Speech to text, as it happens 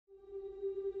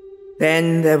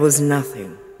Then there was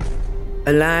nothing.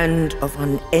 A land of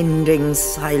unending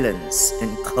silence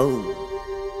and cold.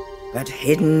 But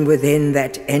hidden within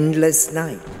that endless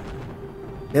night,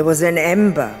 there was an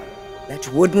ember that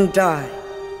wouldn't die.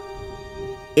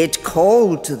 It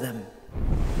called to them.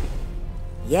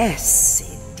 Yes,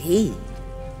 indeed.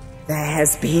 There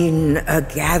has been a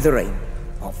gathering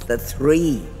of the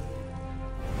three.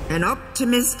 An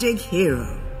optimistic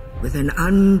hero with an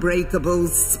unbreakable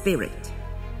spirit.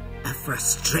 A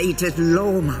frustrated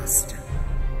lawmaster,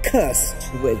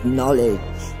 cursed with knowledge.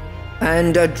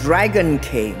 And a dragon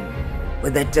king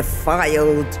with a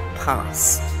defiled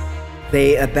past.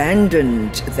 They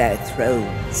abandoned their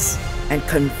thrones and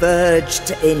converged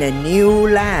in a new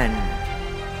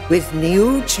land with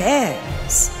new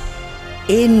chairs.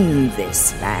 In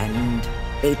this land,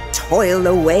 they toil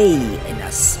away in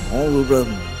a small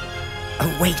room,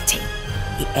 awaiting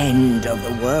the end of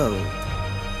the world.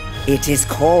 It is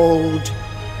called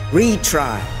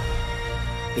Retry,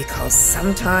 because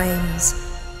sometimes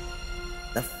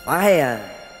the fire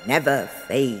never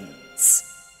fades.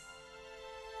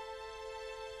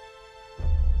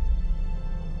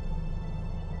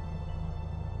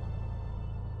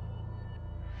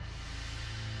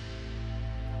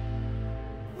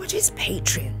 What is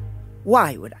Patreon?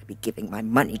 Why would I be giving my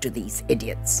money to these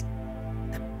idiots?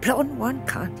 The blonde one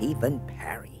can't even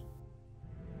parry.